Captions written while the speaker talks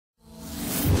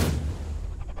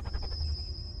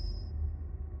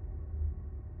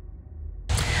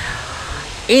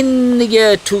In the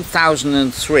year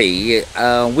 2003,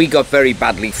 we got very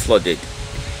badly flooded.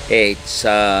 It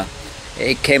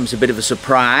came as a bit of a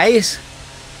surprise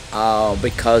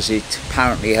because it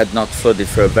apparently had not flooded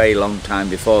for a very long time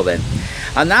before then.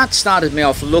 And that started me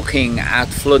off looking at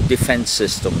flood defense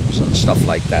systems and stuff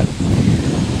like that.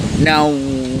 Now,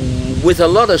 with a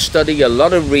lot of study, a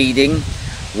lot of reading,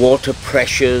 water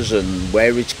pressures and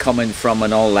where it's coming from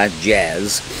and all that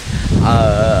jazz,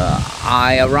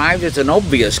 I arrived at an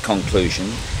obvious conclusion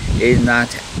in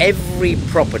that every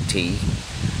property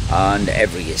and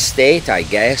every estate, I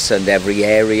guess, and every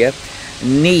area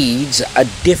needs a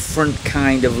different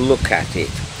kind of look at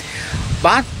it.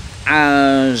 But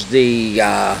as the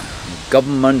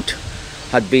government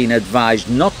had been advised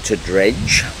not to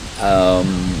dredge,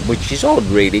 which is odd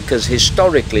really, because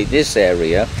historically this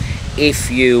area, if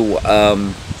you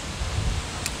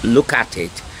look at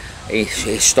it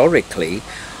historically,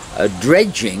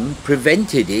 dredging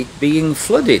prevented it being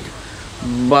flooded.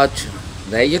 But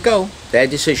there you go, their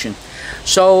decision.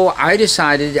 So I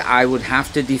decided I would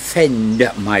have to defend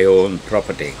my own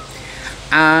property.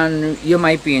 And you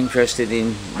might be interested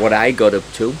in what I got up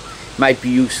to, might be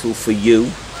useful for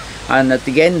you. And at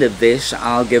the end of this,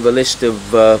 I'll give a list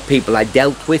of people I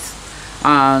dealt with,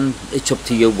 and it's up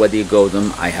to you whether you go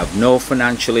them. I have no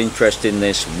financial interest in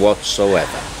this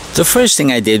whatsoever. The first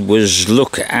thing I did was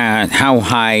look at how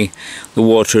high the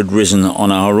water had risen on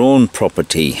our own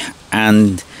property,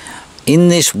 and in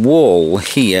this wall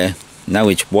here, now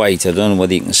it's white, I don't know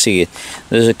whether you can see it,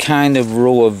 there's a kind of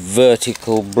row of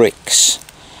vertical bricks,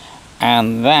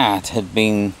 and that had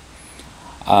been,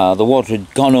 the water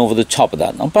had gone over the top of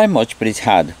that, not by much, but it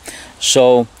had.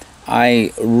 So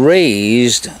I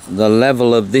raised the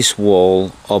level of this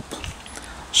wall up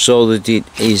so that it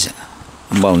is,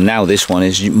 well, now this one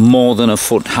is more than a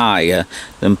foot higher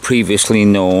than previously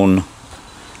known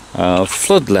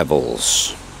flood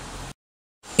levels.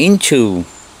 Into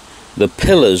the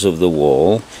pillars of the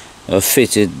wall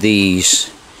fitted these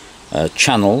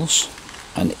channels,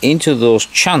 and into those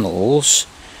channels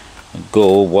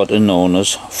go what are known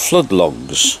as flood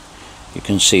logs. You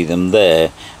can see them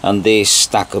there, and they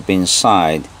stack up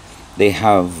inside. They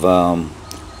have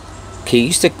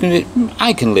keys that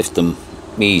I can lift them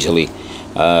easily.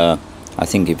 I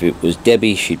think if it was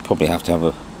Debbie, she'd probably have to have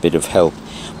a bit of help.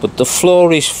 But the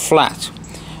floor is flat,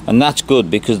 and that's good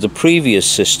because the previous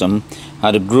system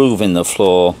had a groove in the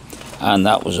floor, and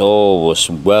that was always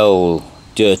well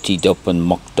dirtied up and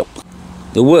mucked up.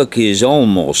 The work is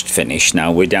almost finished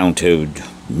now. We're down to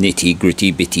nitty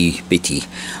gritty bitty.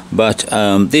 But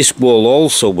this wall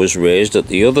also was raised at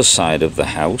the other side of the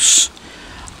house,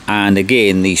 and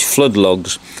again these flood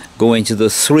logs go into the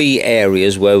three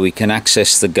areas where we can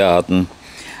access the garden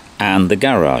and the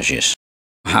garages.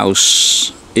 The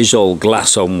house is all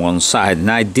glass on one side, and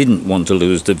I didn't want to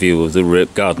lose the view of the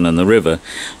garden and the river,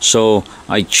 so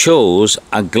I chose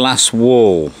a glass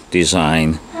wall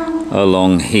design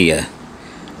along here.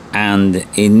 And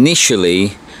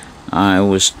initially I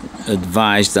was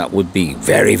advised that would be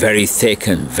very, very thick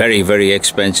and very, very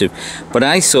expensive, but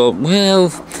I thought,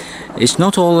 well, it's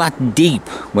not all that deep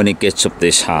when it gets up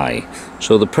this high,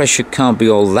 so the pressure can't be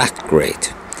all that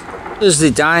great. As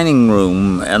the dining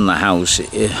room in the house,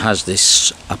 it has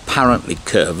this apparently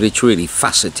curved, it's really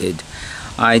faceted.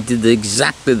 I did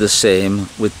exactly the same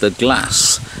with the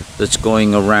glass that's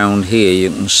going around here. You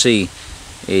can see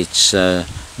it's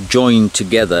joined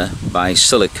together by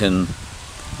silicon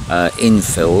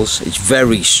infills. It's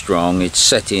very strong. It's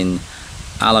set in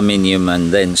aluminium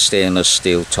and then stainless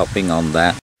steel topping on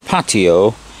that.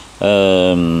 Patio,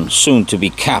 soon to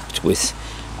be capped with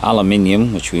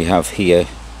aluminium, which we have here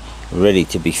ready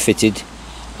to be fitted.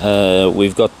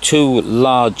 We've got two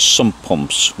large sump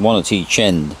pumps, one at each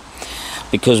end,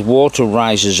 because water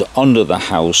rises under the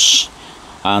house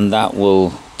and that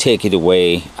will take it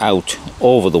away out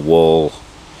over the wall.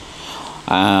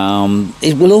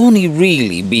 It will only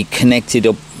really be connected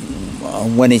up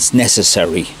when it's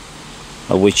necessary,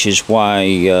 which is why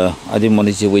I didn't want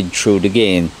it to intrude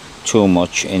again too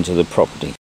much into the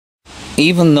property.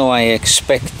 Even though I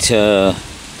expect the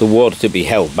water to be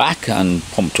held back and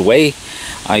pumped away,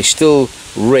 I still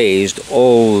raised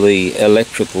all the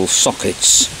electrical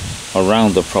sockets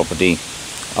around the property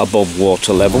above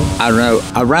water level.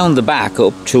 Around the back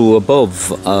up to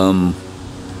above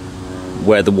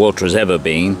where the water has ever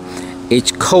been,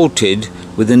 it's coated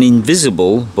with an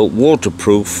invisible but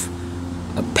waterproof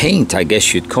paint, I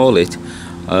guess you'd call it,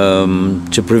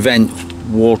 to prevent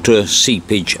water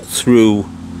seepage through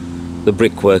the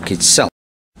brickwork itself.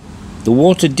 The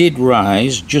water did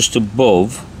rise just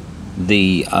above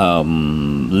the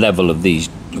level of these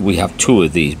we have two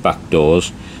of these back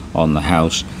doors on the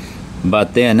house,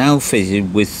 but they are now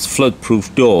fitted with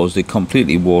flood-proof doors. They're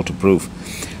completely waterproof,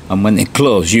 and when they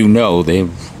close, you know,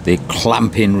 they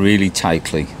clamp in really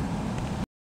tightly.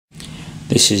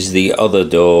 This is the other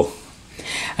door,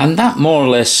 and that more or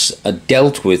less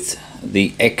dealt with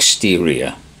the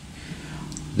exterior,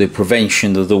 the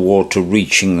prevention of the water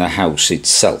reaching the house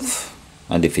itself.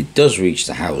 And if it does reach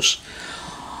the house,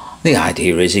 the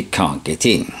idea is it can't get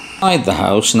in. Inside the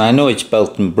house, and I know it's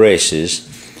belt and braces,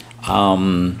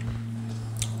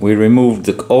 we removed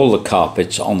all the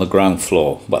carpets on the ground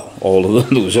floor, well, all of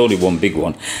them, there was only one big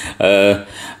one,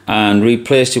 and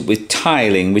replaced it with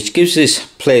tiling, which gives this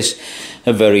place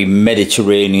a very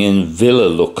Mediterranean villa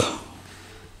look.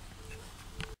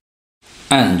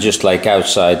 And just like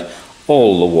outside,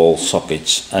 all the wall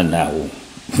sockets are now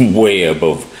way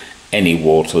above any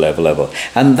water level ever,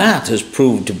 and that has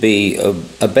proved to be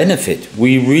a benefit.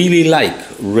 We really like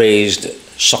raised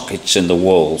sockets in the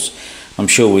walls. I'm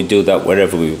sure we do that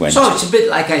wherever we went. So it's a bit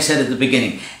like I said at the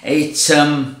beginning, it's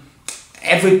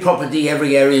every property,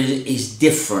 every area is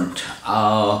different.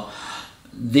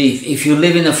 If you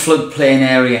live in a floodplain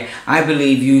area, I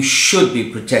believe you should be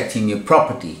protecting your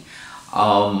property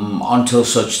until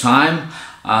such time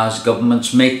as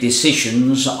governments make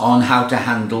decisions on how to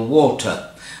handle water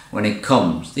when it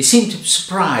comes. They seem to be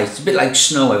surprised. It's a bit like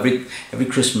snow every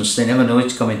Christmas. They never know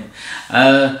it's coming.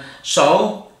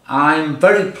 So I'm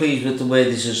very pleased with the way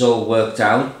this has all worked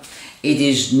out. It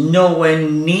is nowhere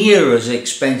near as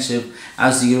expensive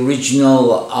as the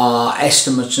original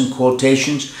estimates and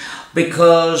quotations,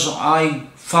 because I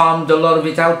farmed a lot of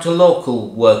it out to local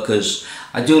workers.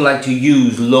 I do like to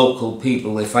use local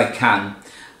people if I can,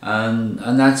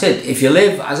 and that's it. If you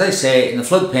live, as I say, in a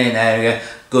floodplain area,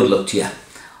 good luck to you.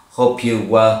 Hope you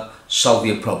solve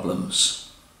your problems.